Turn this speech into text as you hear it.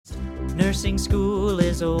Nursing school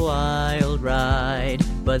is a wild ride,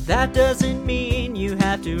 but that doesn't mean you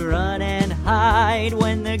have to run and hide.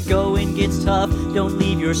 When the going gets tough, don't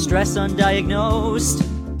leave your stress undiagnosed.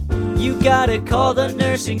 You gotta call the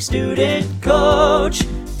nursing student coach.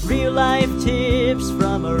 Real life tips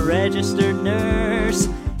from a registered nurse.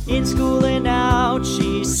 In school and out,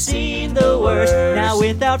 she's seen the worst. Now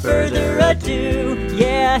without further ado,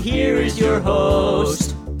 yeah, here is your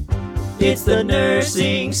host. It's the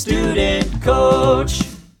Nursing Student Coach.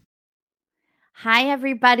 Hi,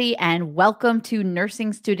 everybody, and welcome to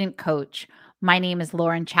Nursing Student Coach. My name is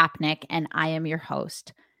Lauren Chapnick, and I am your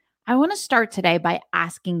host. I want to start today by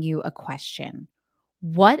asking you a question.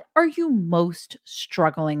 What are you most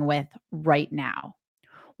struggling with right now?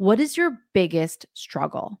 What is your biggest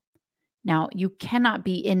struggle? Now, you cannot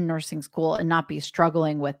be in nursing school and not be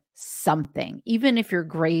struggling with something. Even if your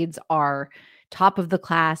grades are top of the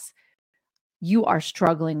class, you are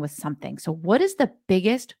struggling with something. So what is the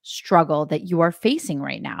biggest struggle that you are facing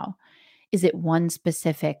right now? Is it one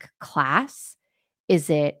specific class?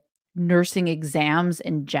 Is it nursing exams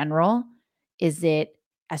in general? Is it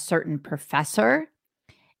a certain professor?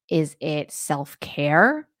 Is it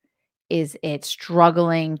self-care? Is it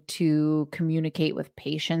struggling to communicate with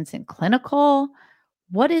patients in clinical?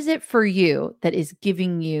 What is it for you that is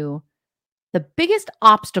giving you the biggest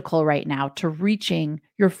obstacle right now to reaching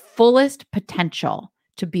your fullest potential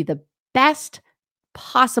to be the best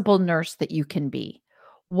possible nurse that you can be?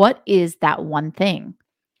 What is that one thing?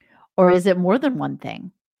 Or is it more than one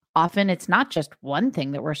thing? Often it's not just one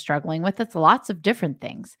thing that we're struggling with, it's lots of different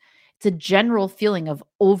things. It's a general feeling of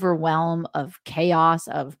overwhelm, of chaos,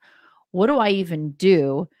 of what do I even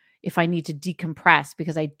do if I need to decompress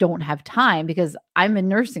because I don't have time because I'm in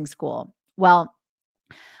nursing school? Well,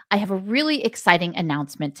 I have a really exciting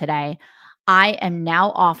announcement today. I am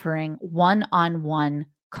now offering one-on-one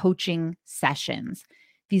coaching sessions.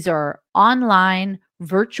 These are online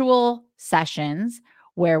virtual sessions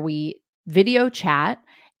where we video chat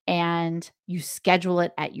and you schedule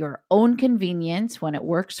it at your own convenience when it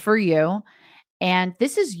works for you. And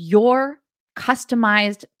this is your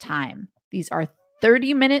customized time. These are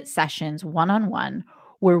 30-minute sessions one-on-one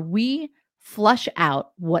where we flush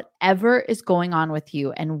out whatever is going on with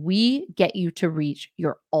you and we get you to reach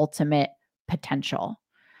your ultimate potential.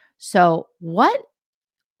 So what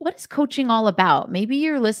is coaching all about? Maybe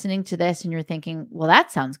you're listening to this and you're thinking, well,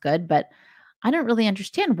 that sounds good, but I don't really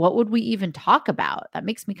understand. What would we even talk about? That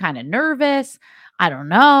makes me kind of nervous. I don't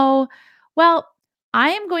know. Well, I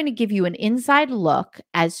am going to give you an inside look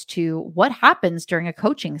as to what happens during a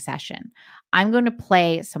coaching session. I'm going to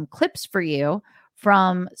play some clips for you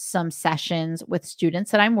from some sessions with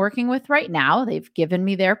students that I'm working with right now. They've given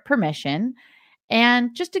me their permission.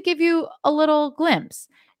 And just to give you a little glimpse.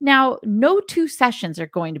 Now, no two sessions are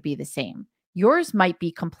going to be the same. Yours might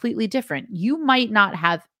be completely different. You might not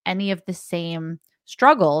have any of the same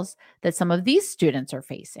struggles that some of these students are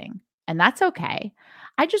facing. And that's okay.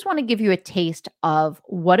 I just want to give you a taste of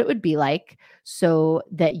what it would be like so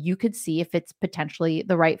that you could see if it's potentially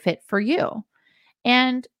the right fit for you.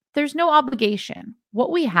 And there's no obligation.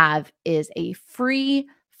 What we have is a free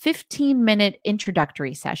 15-minute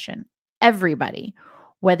introductory session. Everybody,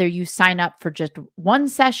 whether you sign up for just one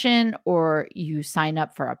session or you sign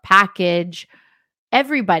up for a package,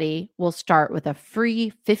 everybody will start with a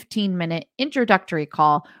free 15-minute introductory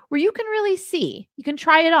call where you can really see, you can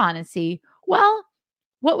try it on and see, well,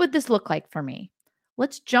 what would this look like for me?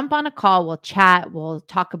 Let's jump on a call. We'll chat. We'll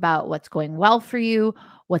talk about what's going well for you,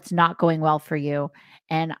 what's not going well for you.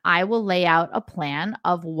 And I will lay out a plan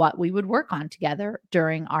of what we would work on together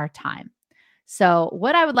during our time. So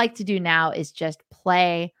what I would like to do now is just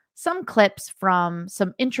play some clips from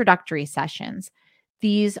some introductory sessions.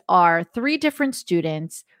 These are 3 different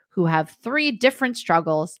students who have 3 different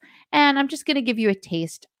struggles. And I'm just going to give you a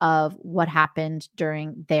taste of what happened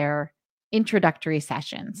during their introductory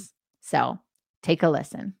sessions. So take a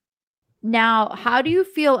listen. Now, how do you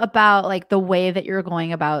feel about like the way that you're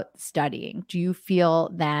going about studying? Do you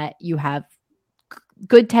feel that you have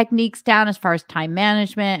good techniques down as far as time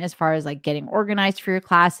management, as far as like getting organized for your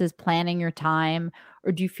classes, planning your time,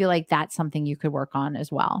 or do you feel like that's something you could work on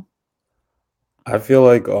as well? I feel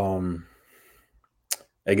like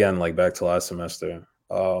again, like back to last semester,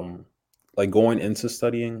 like going into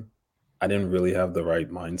studying, I didn't really have the right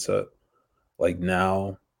mindset. Like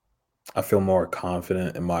now I feel more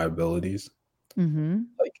confident in my abilities,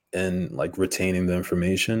 like in like retaining the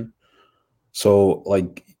information. So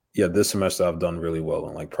like, yeah, this semester I've done really well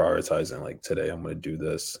in like prioritizing, like today I'm going to do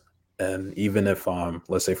this. And even if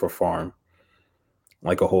let's say for pharm,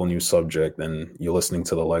 like a whole new subject and you're listening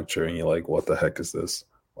to the lecture and you're like, what the heck is this?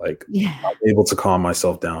 Like, Yeah. I'm able to calm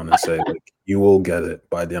myself down and say, like, you will get it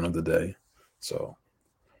by the end of the day. So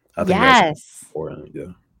I think that's Yes. important.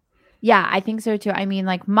 Yeah. Yeah, I think so too. I mean,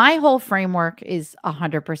 like my whole framework is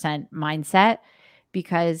 100% mindset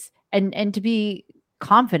because and to be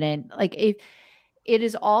confident, like if it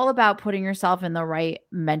is all about putting yourself in the right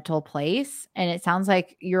mental place, and it sounds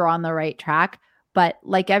like you're on the right track, but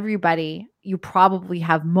like everybody, you probably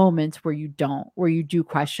have moments where you don't, where you do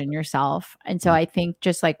question yourself. And so I think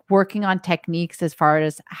just like working on techniques as far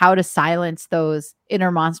as how to silence those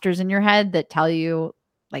inner monsters in your head that tell you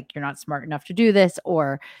like you're not smart enough to do this,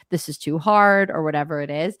 or this is too hard, or whatever it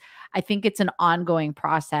is. I think it's an ongoing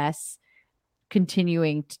process,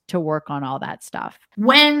 continuing to work on all that stuff.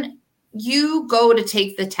 When you go to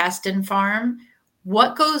take the test in farm,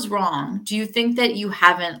 what goes wrong? Do you think that you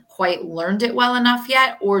haven't quite learned it well enough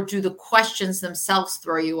yet, or do the questions themselves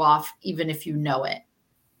throw you off even if you know it?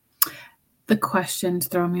 The questions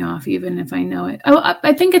throw me off even if I know it. Oh,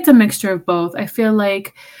 I think it's a mixture of both. I feel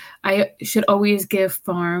like I should always give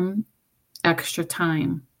farm extra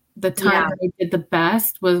time. The time that I did the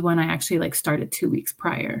best was when I actually like started 2 weeks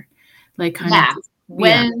prior. Like kind of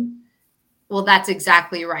well, that's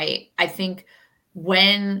exactly right. I think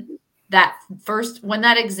when that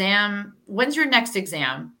exam, when's your next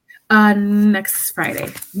exam? Next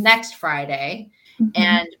Friday. Next Friday. Mm-hmm.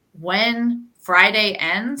 And when Friday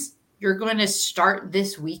ends, you're going to start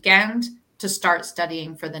this weekend to start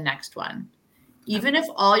studying for the next one. Even if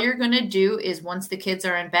all you're going to do is once the kids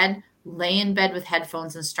are in bed, lay in bed with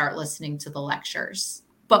headphones and start listening to the lectures.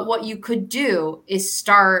 But what you could do is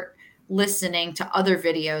start listening to other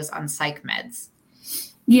videos on psych meds.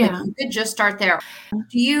 Yeah. Like you could just start there.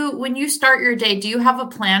 When you start your day, do you have a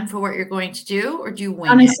plan for what you're going to do, or do you wing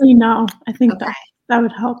Honestly, no. I think that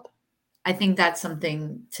would help. I think that's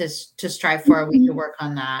something to strive for. We could work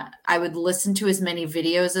on that. I would listen to as many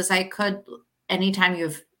videos as I could. Anytime you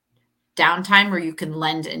have downtime where you can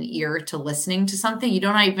lend an ear to listening to something, you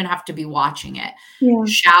don't even have to be watching it. Yeah.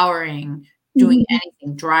 Showering, doing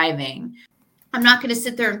anything, driving. I'm not going to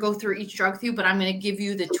sit there and go through each drug with you, but I'm going to give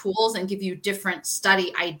you the tools and give you different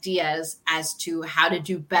study ideas as to how to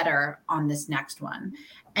do better on this next one.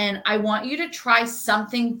 And I want you to try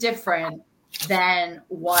something different than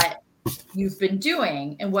what you've been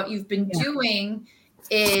doing. And what you've been doing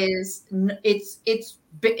is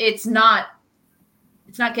it's not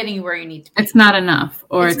getting you where you need to be. It's not enough.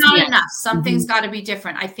 Or it's not enough. Something's got to be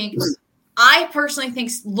different. I personally think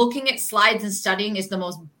looking at slides and studying is the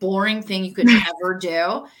most boring thing you could ever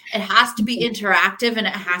do. It has to be interactive and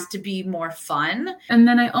it has to be more fun. And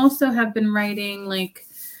then I also have been writing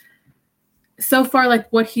so far,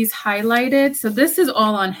 what he's highlighted. So this is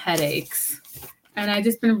all on headaches. And I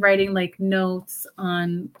just been writing notes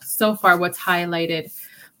on so far what's highlighted.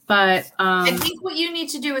 But I think what you need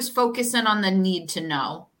to do is focus in on the need to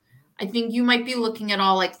know. I think you might be looking at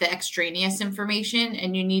all the extraneous information,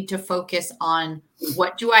 and you need to focus on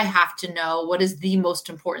what do I have to know? What is the most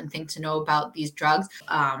important thing to know about these drugs?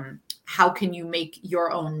 How can you make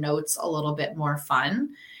your own notes a little bit more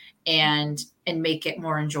fun and make it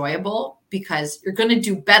more enjoyable? Because you're going to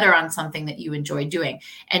do better on something that you enjoy doing.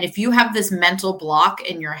 And if you have this mental block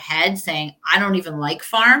in your head saying, I don't even like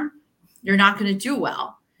farm, you're not going to do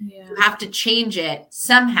well. Yeah. You have to change it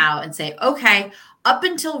somehow and say, okay, up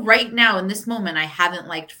until right now in this moment, I haven't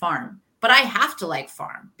liked farm, but I have to like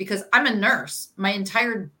farm because I'm a nurse. My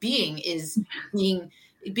entire being is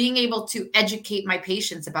being able to educate my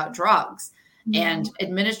patients about drugs and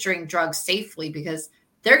administering drugs safely, because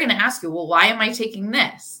they're going to ask you, well, why am I taking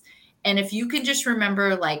this? And if you can just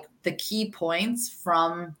remember the key points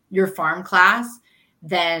from your farm class,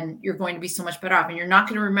 then you're going to be so much better off. And you're not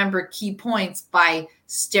going to remember key points by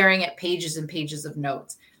staring at pages and pages of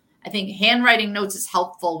notes. I think handwriting notes is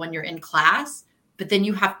helpful when you're in class, but then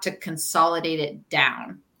you have to consolidate it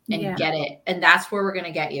down and get it. And that's where we're going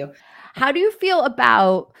to get you. How do you feel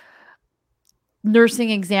about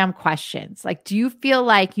nursing exam questions? Do you feel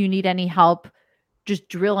like you need any help just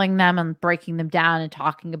drilling them and breaking them down and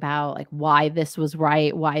talking about why this was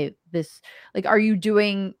right? Why this, are you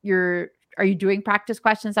doing practice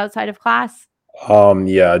questions outside of class?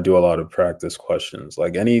 Yeah, I do a lot of practice questions,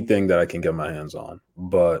 anything that I can get my hands on.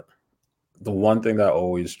 But the one thing that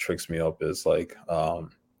always tricks me up is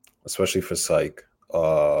especially for psych,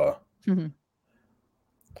 there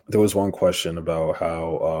was one question about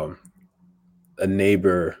how a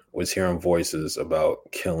neighbor was hearing voices about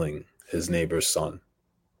killing his neighbor's son.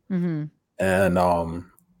 Mm-hmm.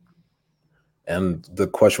 And the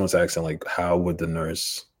question was asking how would the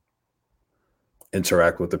nurse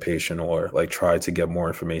interact with the patient or try to get more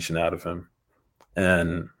information out of him.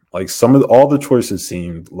 And Like all the choices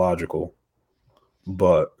seemed logical,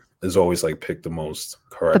 but it's always like pick the most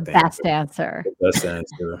correct The best answer. The best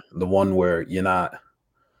answer. The one where you're not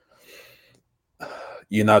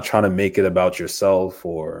trying to make it about yourself,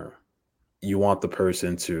 or you want the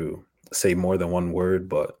person to say more than one word,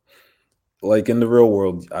 but like in the real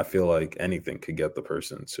world, I feel like anything could get the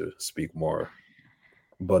person to speak more.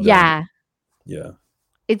 But yeah. Yeah.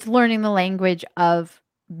 It's learning the language of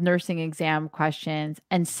nursing exam questions,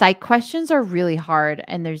 and psych questions are really hard.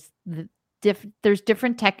 And there's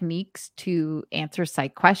different techniques to answer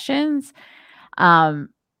psych questions.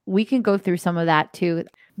 We can go through some of that too.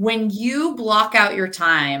 When you block out your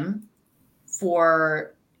time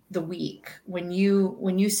for the week, when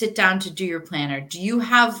you sit down to do your planner, do you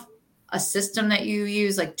have a system that you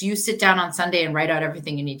use? Like, do you sit down on Sunday and write out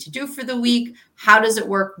everything you need to do for the week? How does it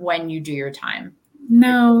work when you do your time?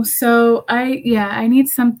 No. So I need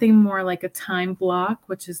something more like a time block,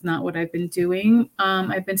 which is not what I've been doing.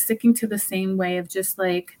 I've been sticking to the same way of just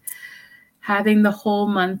like having the whole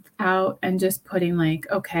month out and just putting like,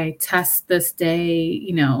 okay, test this day,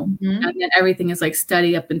 and then everything is like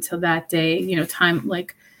study up until that day, time,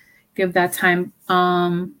 like give that time,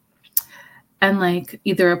 and like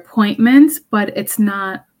either appointments, but it's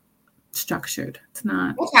not structured. It's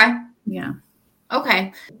not. Okay. Yeah.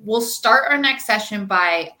 Okay. We'll start our next session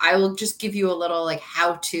I will just give you a little like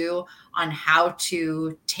how to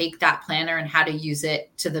take that planner and how to use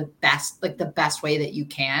it to the best way that you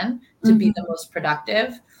can to be the most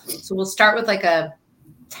productive. So we'll start with like a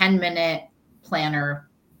 10-minute planner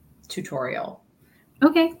tutorial.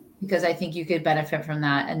 Okay. Because I think you could benefit from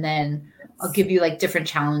that. And then I'll give you like different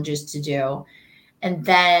challenges to do. And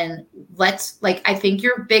then I think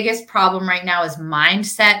your biggest problem right now is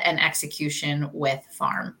mindset and execution with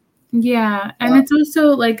farm. Yeah. And it's also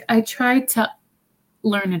like, I try to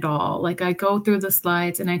learn it all. Like I go through the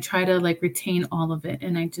slides and I try to like retain all of it.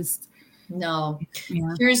 And I just. No,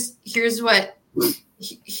 here's what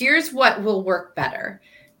will work better.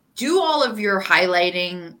 Do all of your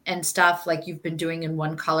highlighting and stuff like you've been doing in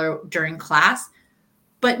one color during class,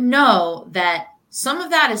 but know that some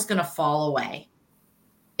of that is going to fall away.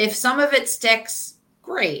 If some of it sticks,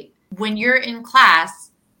 great. When you're in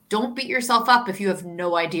class, don't beat yourself up if you have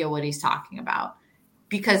no idea what he's talking about,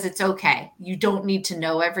 because it's okay. You don't need to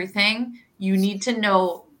know everything. You need to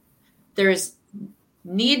know there's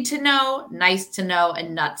need to know, nice to know,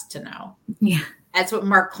 and nuts to know. Yeah. That's what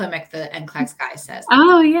Mark Klimek, the NCLEX guy, says.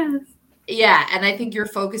 Oh, yes. Yeah. And I think you're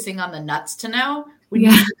focusing on the nuts to know when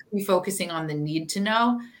you should be focusing on the need to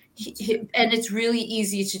know. And it's really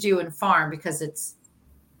easy to do in farm because it's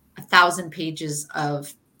 1,000 pages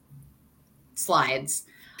of slides.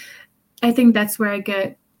 I think that's where I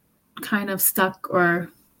get kind of stuck or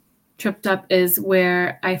tripped up, is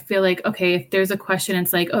where I feel like, okay, if there's a question,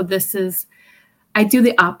 it's like, oh, I do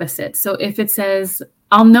the opposite. So if it says,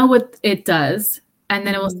 I'll know what it does, and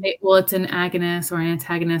then it will say, well, it's an agonist or an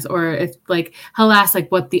antagonist, or if like, he'll ask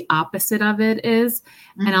like what the opposite of it is,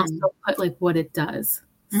 and I'll still put like what it does.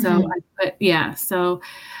 So so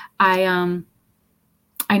I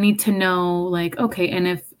need to know like, okay, and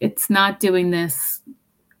if it's not doing this,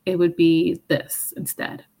 it would be this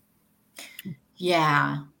instead.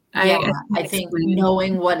 Yeah. I think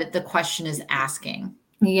knowing what the question is asking.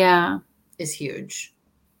 Yeah. Is huge.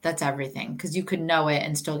 That's everything, because you could know it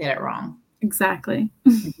and still get it wrong. Exactly.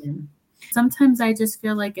 Sometimes I just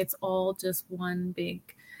feel like it's all just one big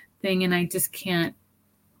thing and I just can't.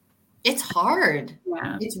 It's hard.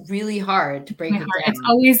 Yeah. It's really hard to break it down. It's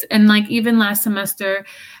always, and like even last semester,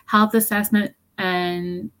 health assessment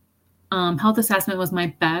was my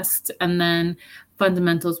best, and then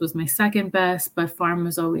fundamentals was my second best, but farm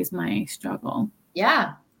was always my struggle.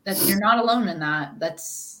 Yeah. You're not alone in that.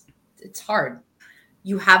 It's hard.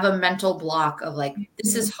 You have a mental block of like,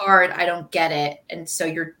 this is hard. I don't get it. And so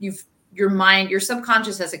your mind, your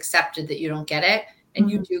subconscious has accepted that you don't get it, and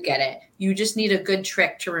you do get it. You just need a good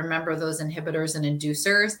trick to remember those inhibitors and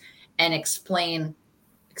inducers and explain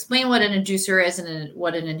what an inducer is and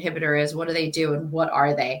what an inhibitor is. What do they do and what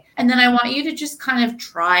are they? And then I want you to just kind of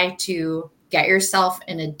try to get yourself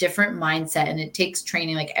in a different mindset. And it takes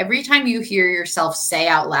training. Like every time you hear yourself say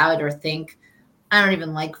out loud or think, I don't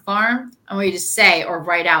even like farm, I want you to say or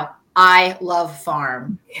write out, I love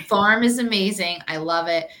farm. Farm is amazing. I love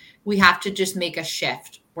it. We have to just make a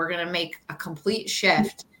shift. We're going to make a complete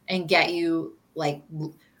shift and get you like,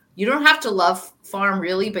 you don't have to love farm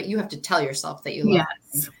really, but you have to tell yourself that you love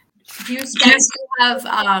it. Do you have,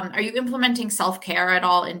 are you implementing self-care at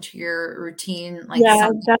all into your routine? Like yeah,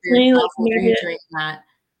 definitely. Like maybe doing that?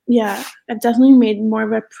 Yeah, I've definitely made more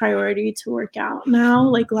of a priority to work out now.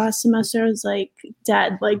 Like last semester, I was like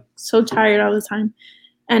dead, like so tired all the time.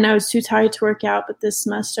 And I was too tired to work out. But this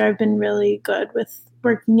semester, I've been really good with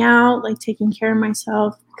working out, like taking care of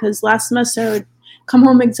myself. Because last semester, I would come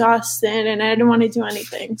home exhausted and I didn't want to do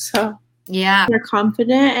anything. So Yeah, more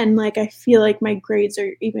confident. And like I feel like my grades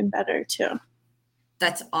are even better too.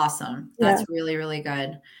 that's awesome. Yeah. That's really, really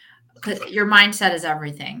good. 'Cause your mindset is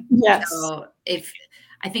everything. Yes. So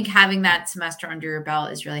I think having that semester under your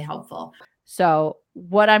belt is really helpful. So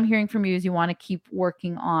what I'm hearing from you is you want to keep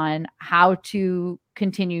working on how to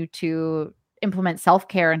continue to implement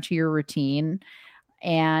self-care into your routine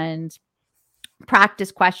and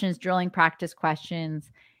practice questions, drilling practice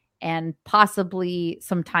questions, and possibly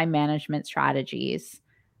some time management strategies.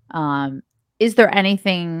 Is there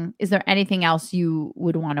anything else you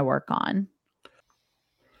would want to work on?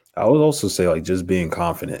 I would also say like just being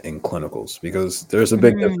confident in clinicals, because there's a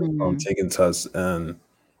big difference from Mm. taking tests and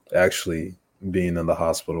actually being in the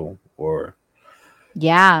hospital or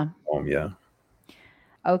Yeah. home. Yeah.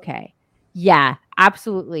 Okay. Yeah,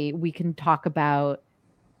 absolutely. We can talk about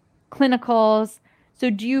clinicals. So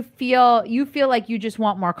do you feel like you just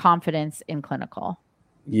want more confidence in clinical?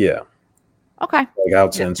 Yeah. Okay. Like how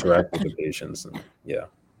to Yeah. interact with the patients. And yeah.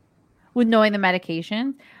 With knowing the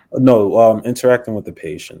medication? No, interacting with the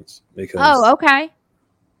patients, because Oh, okay.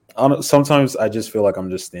 sometimes I just feel like I'm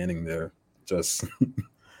just standing there, just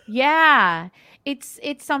Yeah.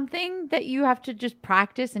 It's something that you have to just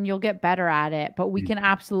practice and you'll get better at it, but we can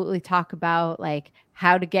absolutely talk about like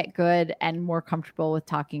how to get good and more comfortable with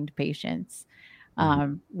talking to patients.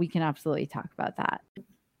 We can absolutely talk about that.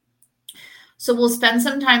 So we'll spend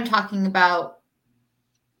some time talking about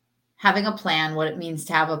having a plan, what it means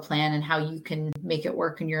to have a plan and how you can make it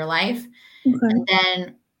work in your life. Okay. And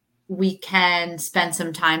then we can spend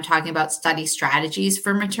some time talking about study strategies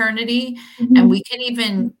for maternity. Mhm. And we can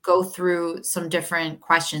even go through some different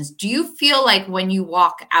questions. Do you feel like when you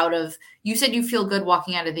walk out of, you said you feel good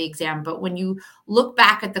walking out of the exam, but when you look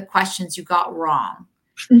back at the questions you got wrong,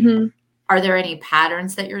 Mhm. are there any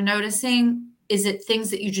patterns that you're noticing? Is it things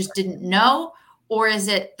that you just didn't know, or is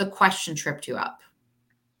it the question tripped you up?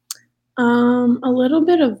 A little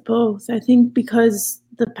bit of both. I think because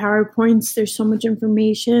the PowerPoints, there's so much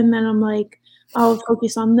information that I'm like, I'll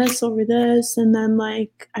focus on this over this, and then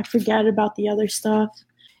like I forget about the other stuff.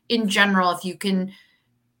 In general, if you can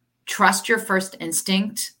trust your first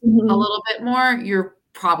instinct a Mhm. little bit more, you're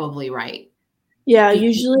probably right. Yeah, Because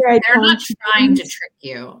usually I they're not punch trying to things. trick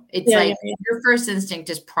you. It's Yeah, like yeah. your first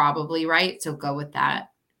instinct is probably right, so go with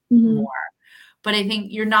that Mhm. more. But I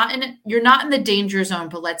think you're not in the danger zone,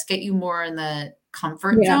 but let's get you more in the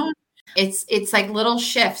comfort Yeah. zone. It's like little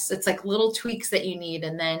shifts. It's like little tweaks that you need,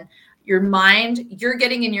 and then your mind, you're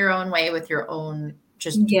getting in your own way with your own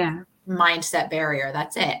just Yeah, mindset barrier.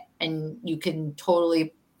 That's it. And you can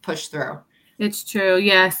totally push through. it's true.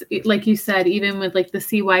 Yes. Like you said, even with like the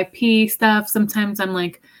CYP stuff, sometimes I'm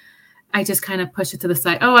like, I just kind of push it to the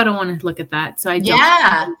side. Oh, I don't want to look at that. So I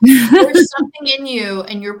Yeah. don't. There's something in you,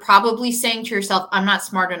 and you're probably saying to yourself, I'm not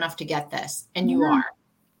smart enough to get this. And you Yeah. are.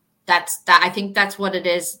 I think that's what it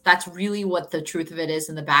is. That's really what the truth of it is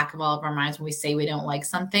in the back of all of our minds. When we say we don't like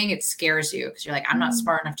something, it scares you because you're like, I'm not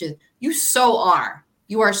smart enough to. You so are.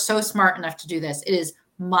 You are so smart enough to do this. It is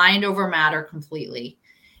mind over matter completely.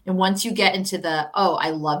 And once you get into the, oh,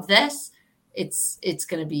 I love this, it's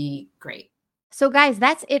going to be great. So, guys,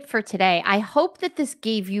 that's it for today. I hope that this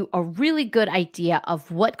gave you a really good idea of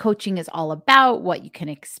what coaching is all about, what you can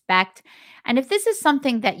expect. And if this is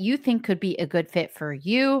something that you think could be a good fit for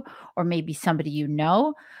you or maybe somebody you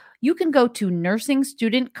know, you can go to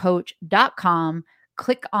nursingstudentcoach.com,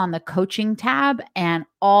 click on the coaching tab, and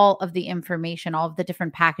all of the information, all of the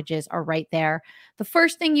different packages are right there. The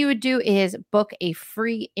first thing you would do is book a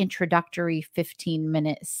free introductory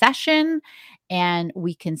 15-minute session, and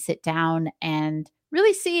we can sit down and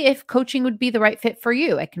really see if coaching would be the right fit for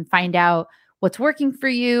you. I can find out what's working for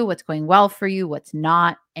you, what's going well for you, what's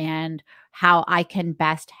not, and how I can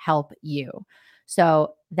best help you.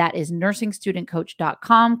 So that is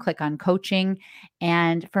nursingstudentcoach.com. Click on coaching.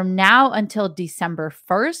 And from now until December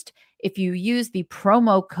 1st, if you use the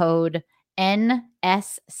promo code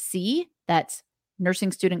NSC, that's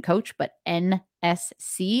Nursing Student Coach, but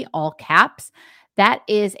NSC, all caps, that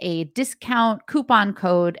is a discount coupon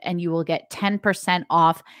code, and you will get 10%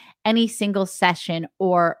 off any single session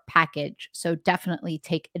or package. So definitely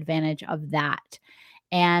take advantage of that.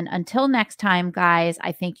 And until next time, guys,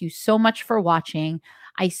 I thank you so much for watching.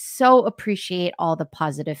 I so appreciate all the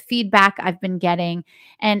positive feedback I've been getting.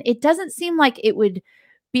 And it doesn't seem like it would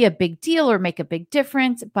be a big deal or make a big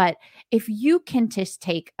difference. But if you can just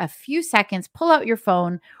take a few seconds, pull out your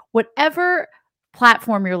phone, whatever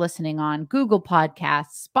platform you're listening on, Google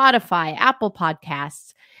Podcasts, Spotify, Apple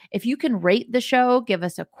Podcasts, if you can rate the show, give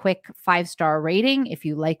us a quick 5-star rating if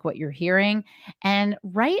you like what you're hearing, and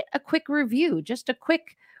write a quick review, just a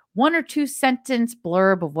quick 1 or 2 sentence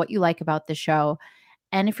blurb of what you like about the show.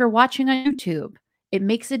 And if you're watching on YouTube, it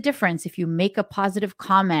makes a difference if you make a positive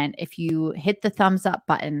comment, if you hit the thumbs up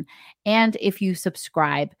button, and if you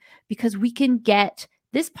subscribe, because we can get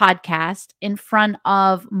this podcast in front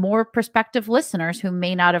of more prospective listeners who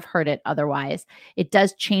may not have heard it otherwise. It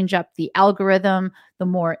does change up the algorithm, the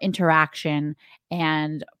more interaction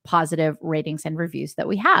and positive ratings and reviews that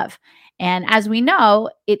we have. And as we know,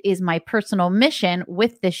 it is my personal mission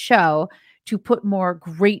with this show to put more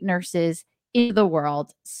great nurses into the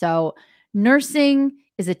world. So nursing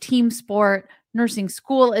is a team sport. Nursing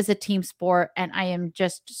school is a team sport, and I am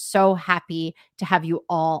just so happy to have you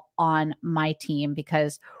all on my team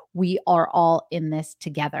because we are all in this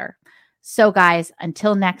together. So guys,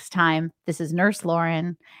 until next time, this is Nurse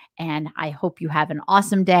Lauren, and I hope you have an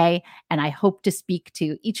awesome day, and I hope to speak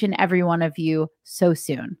to each and every one of you so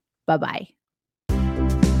soon. Bye-bye.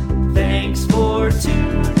 Thanks for tuning